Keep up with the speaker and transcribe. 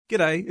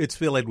G'day, it's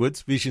Phil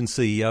Edwards, Vision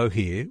CEO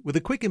here, with a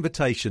quick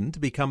invitation to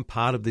become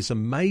part of this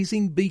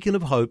amazing beacon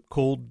of hope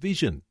called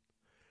Vision.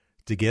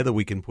 Together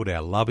we can put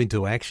our love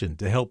into action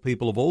to help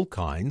people of all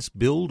kinds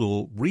build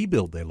or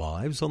rebuild their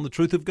lives on the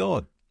truth of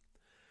God.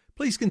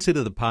 Please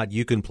consider the part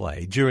you can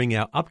play during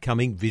our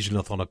upcoming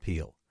Visionathon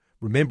appeal,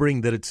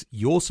 remembering that it's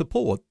your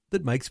support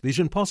that makes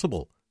Vision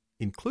possible,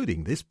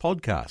 including this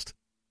podcast.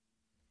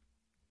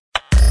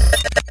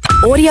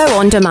 Audio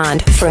on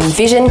demand from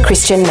Vision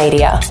Christian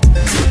Media.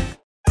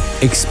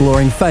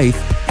 Exploring faith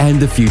and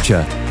the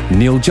future.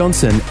 Neil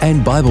Johnson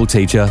and Bible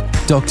teacher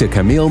Dr.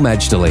 Kameel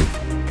Majdali.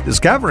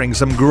 Discovering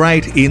some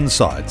great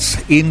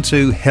insights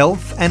into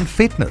health and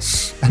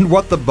fitness and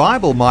what the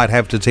Bible might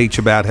have to teach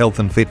about health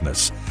and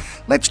fitness.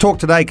 Let's talk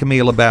today,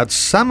 Kameel, about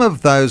some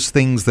of those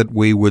things that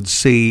we would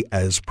see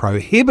as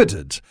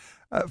prohibited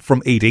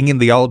from eating in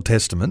the Old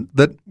Testament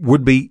that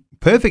would be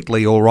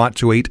perfectly all right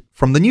to eat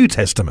from the New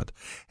Testament.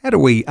 How do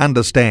we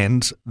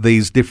understand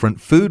these different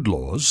food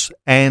laws,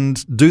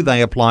 and do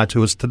they apply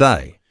to us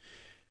today?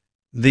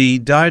 The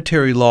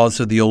dietary laws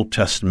of the Old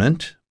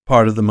Testament,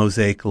 part of the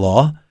Mosaic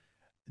Law,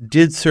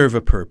 did serve a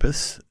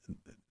purpose,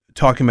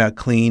 talking about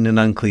clean and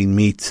unclean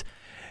meats,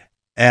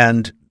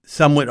 and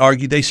some would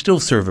argue they still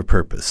serve a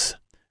purpose,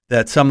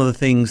 that some of the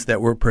things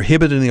that were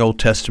prohibited in the Old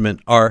Testament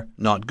are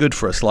not good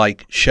for us,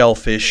 like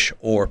shellfish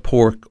or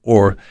pork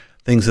or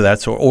things of that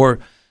sort, or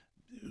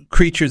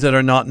creatures that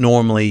are not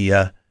normally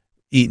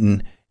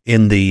eaten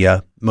in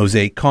the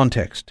Mosaic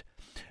context.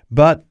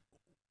 But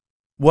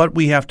what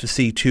we have to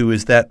see, too,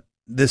 is that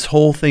this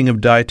whole thing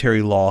of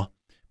dietary law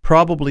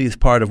probably is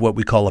part of what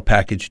we call a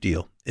package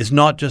deal. It's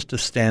not just a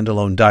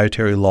standalone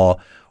dietary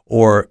law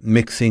or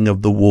mixing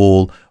of the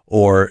wool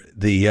or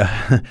the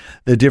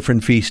the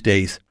different feast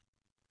days.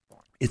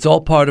 It's all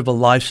part of a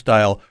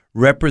lifestyle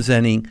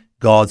representing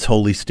God's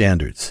holy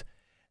standards.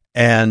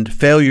 And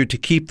failure to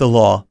keep the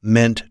law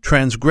meant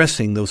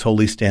transgressing those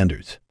holy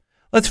standards.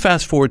 Let's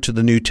fast forward to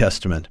the New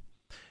Testament.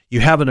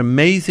 You have an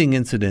amazing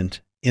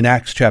incident in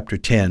Acts chapter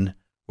 10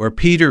 where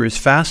Peter is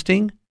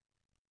fasting.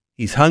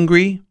 He's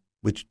hungry,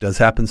 which does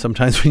happen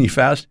sometimes when you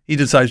fast. He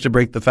decides to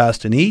break the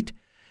fast and eat.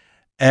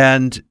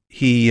 And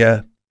he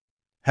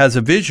has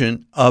a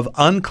vision of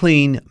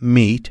unclean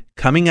meat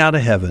coming out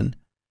of heaven,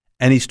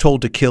 and he's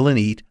told to kill and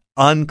eat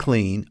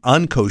unclean,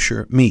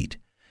 unkosher meat.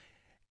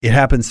 It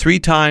happens 3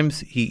 times.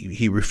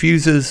 He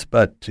refuses,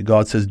 but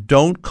God says,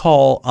 don't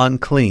call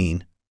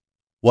unclean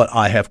what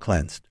I have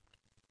cleansed.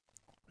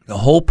 The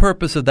whole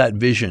purpose of that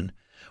vision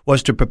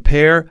was to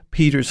prepare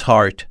Peter's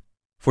heart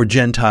for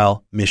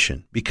Gentile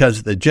mission,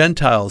 because the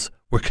Gentiles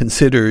were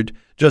considered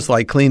just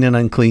like clean and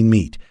unclean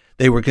meat.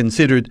 They were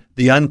considered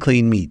the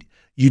unclean meat.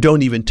 You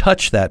don't even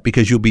touch that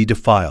because you'll be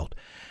defiled.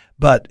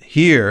 But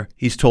here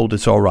he's told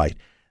it's all right.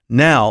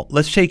 Now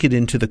let's take it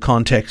into the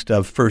context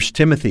of 1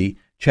 Timothy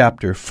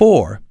chapter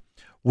 4,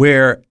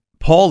 where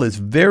Paul is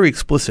very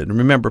explicit. And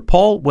remember,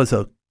 Paul was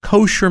a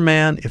kosher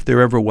man if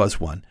there ever was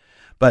one.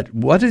 But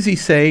what does he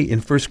say in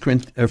 1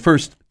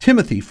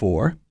 Timothy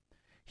 4?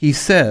 He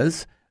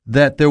says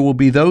that there will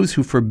be those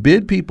who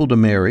forbid people to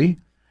marry,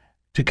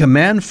 to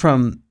command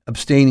from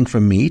abstaining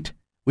from meat,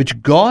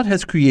 which God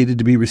has created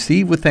to be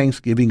received with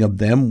thanksgiving of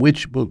them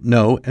which will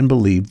know and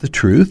believe the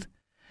truth,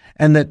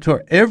 and that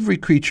for every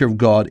creature of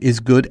God is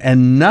good,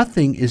 and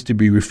nothing is to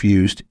be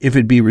refused if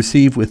it be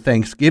received with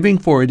thanksgiving,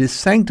 for it is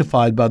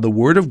sanctified by the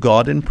word of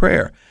God and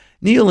prayer.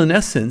 Neil, in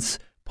essence,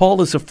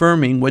 Paul is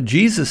affirming what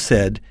Jesus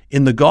said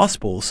in the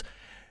Gospels.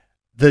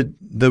 The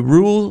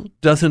rule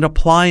doesn't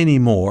apply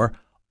anymore.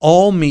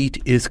 All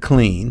meat is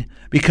clean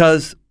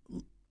because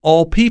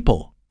all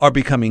people are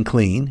becoming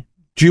clean,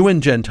 Jew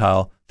and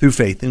Gentile, through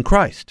faith in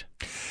Christ.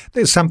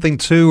 There's something,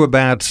 too,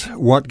 about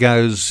what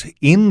goes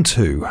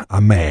into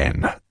a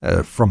man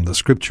from the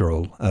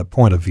scriptural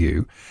point of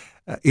view.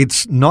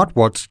 It's not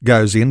what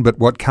goes in, but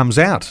what comes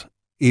out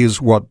is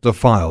what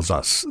defiles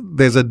us.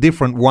 There's a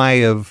different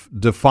way of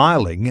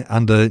defiling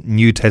under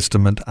New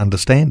Testament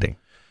understanding.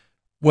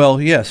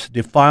 Well, yes,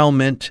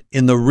 defilement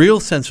in the real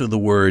sense of the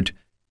word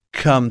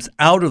comes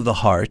out of the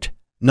heart,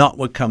 not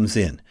what comes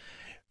in.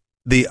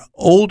 The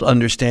old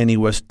understanding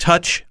was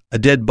touch a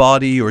dead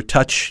body or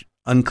touch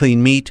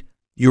unclean meat,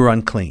 you're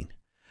unclean.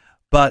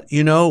 But,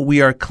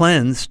 we are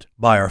cleansed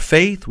by our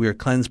faith. We are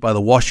cleansed by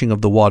the washing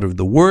of the water of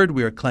the word.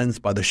 We are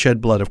cleansed by the shed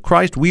blood of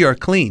Christ. We are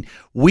clean.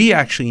 We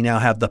actually now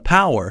have the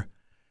power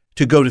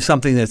to go to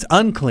something that's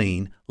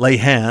unclean, lay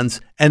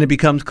hands, and it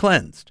becomes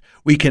cleansed.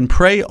 We can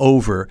pray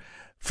over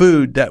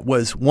food that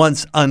was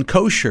once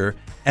unkosher,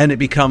 and it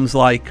becomes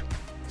like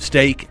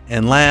steak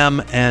and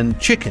lamb and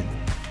chicken.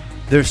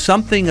 There's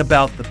something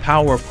about the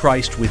power of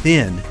Christ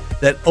within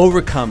that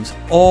overcomes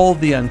all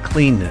the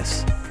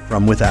uncleanness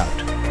from without.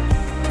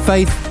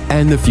 Faith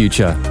and the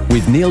Future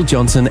with Neil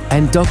Johnson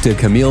and Dr.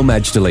 Kameel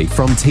Majdali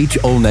from Teach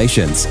All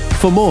Nations.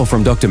 For more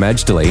from Dr.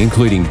 Majdali,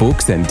 including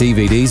books and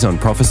DVDs on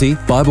prophecy,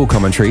 Bible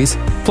commentaries,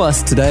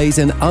 plus today's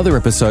and other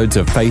episodes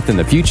of Faith and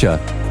the Future,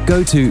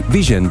 go to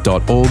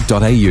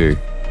vision.org.au.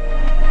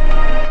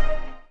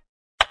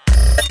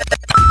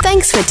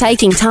 Thanks Thanks for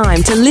taking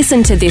time to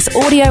listen to this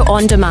audio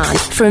on demand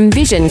from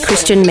Vision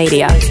Christian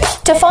Media.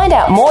 To find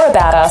out more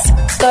about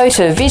us, go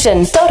to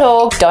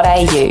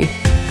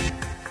vision.org.au.